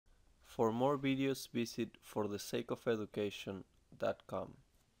For more videos, visit forthesakeofeducation.com.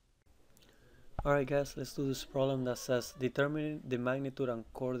 Alright guys, let's do this problem that says determine the magnitude and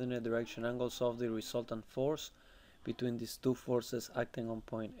coordinate direction angles of the resultant force between these two forces acting on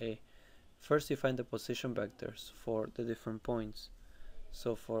point A. First, you find the position vectors for the different points.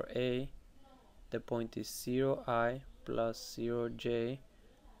 So for A, the point is 0i plus 0j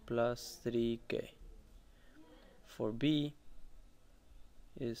plus 3k. For B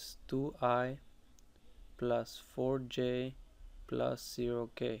is 2i plus 4j plus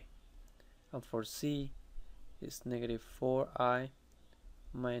 0k. And for C is negative 4i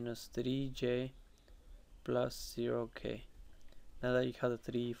minus 3j plus 0k. Now that you have the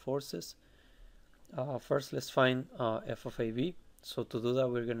three forces, first let's find f of AB. So to do that,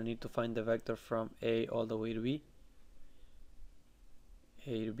 we're going to need to find the vector from A all the way to B.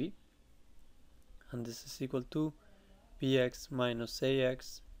 A to B. And this is equal to bx minus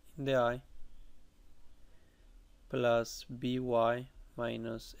ax in the I plus by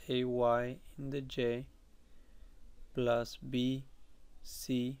minus ay in the j plus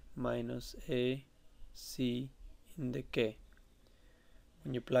bc minus ac in the k.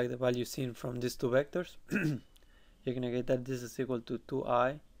 When you plug the values in from these two vectors, you're going to get that this is equal to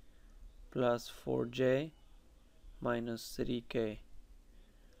 2i plus 4j minus 3k.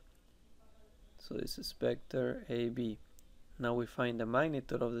 So this is vector AB. Now we find the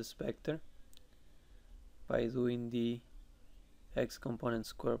magnitude of this vector by doing the x component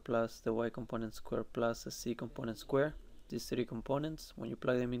square plus the y component square plus the c component square. These three components, when you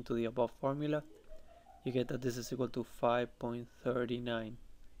plug them into the above formula, you get that this is equal to 5.39.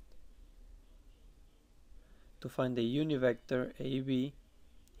 To find the unit vector AB,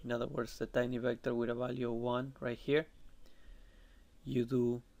 in other words the tiny vector with a value of 1 right here, you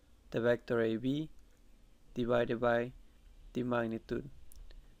do the vector AB divided by the magnitude.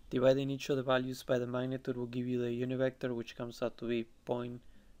 Dividing each of the values by the magnitude will give you the unit vector, which comes out to be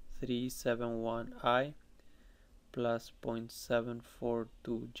 0.371i plus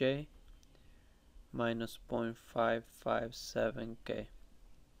 0.742j minus 0.557k.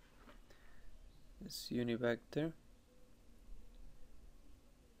 This unit vector,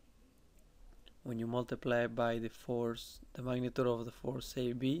 when you multiply it by the force, the magnitude of the force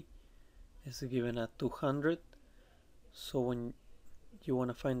AB is given at 200. So when you want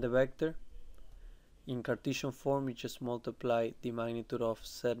to find the vector in Cartesian form, you just multiply the magnitude of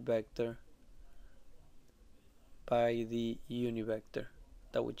said vector by the unit vector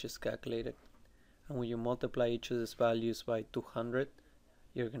that we just calculated. And when you multiply each of these values by 200,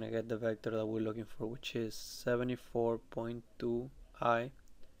 you're going to get the vector that we're looking for, which is 74.2i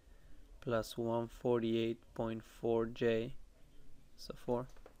plus 148.4j, so 4,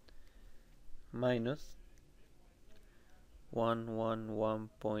 minus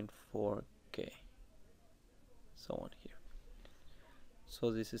 111.4k, so on here.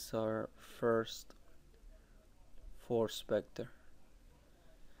 So this is our first force vector.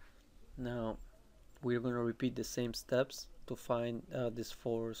 Now we're going to repeat the same steps to find this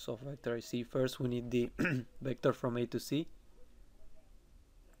force of vector IC. First, we need the vector from A to C.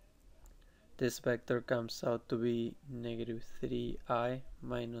 This vector comes out to be negative 3i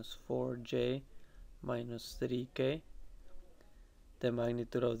minus 4j minus 3k. The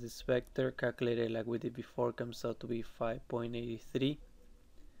magnitude of this vector, calculated like we did before, comes out to be 5.83.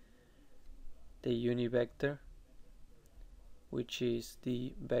 The unit vector, which is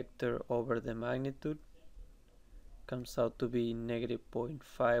the vector over the magnitude, comes out to be negative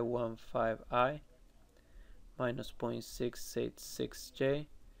 0.515i minus 0.686j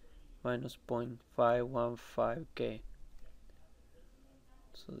minus 0.515k.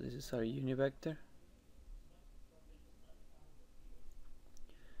 So this is our unit vector.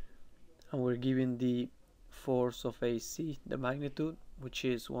 And we're given the force of AC, the magnitude, which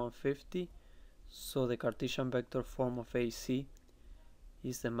is 150. So the Cartesian vector form of AC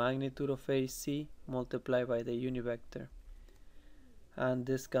is the magnitude of AC multiplied by the unit vector. And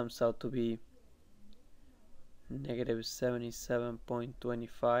this comes out to be negative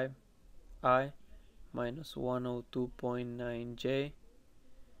 77.25i minus 102.9j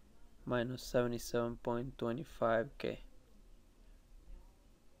minus 77.25k.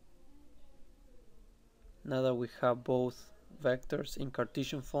 Now that we have both vectors in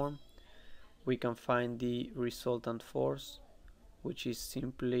Cartesian form, we can find the resultant force, which is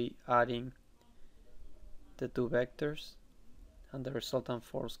simply adding the two vectors, and the resultant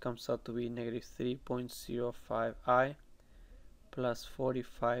force comes out to be negative 3.05i plus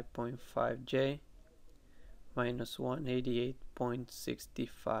 45.5j minus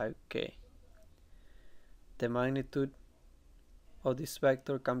 188.65k. The magnitude of this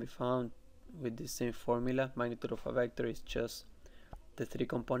vector can be found with the same formula. Magnitude of a vector is just the three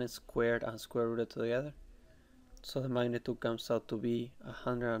components squared and square rooted together. So the magnitude comes out to be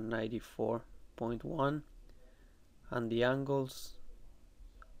 194.1, and the angles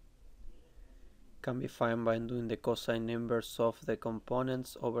can be found by doing the cosine inverse of the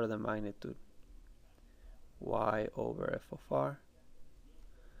components over the magnitude, y over f of r,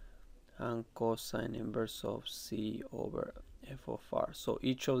 and cosine inverse of c over f of r. So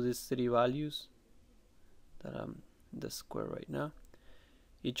each of these three values that I'm in the square right now,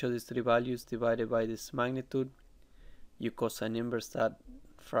 each of these three values divided by this magnitude, you cosine inverse that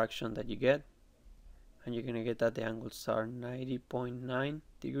fraction that you get, and you're going to get that the angles are 90.9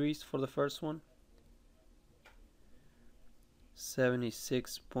 degrees for the first one,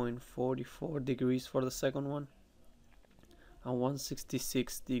 76.44 degrees for the second one, and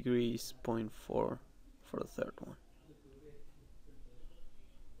 166 degrees 0.4 for the third one.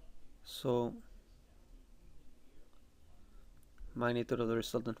 So magnitude of the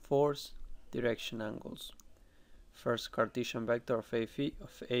resultant force, direction, angles. First, Cartesian vector of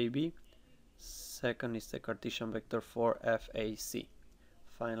AB. Second is the Cartesian vector for FAC.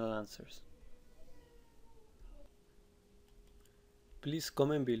 Final answers. Please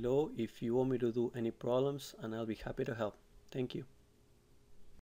comment below if you want me to do any problems, and I'll be happy to help. Thank you.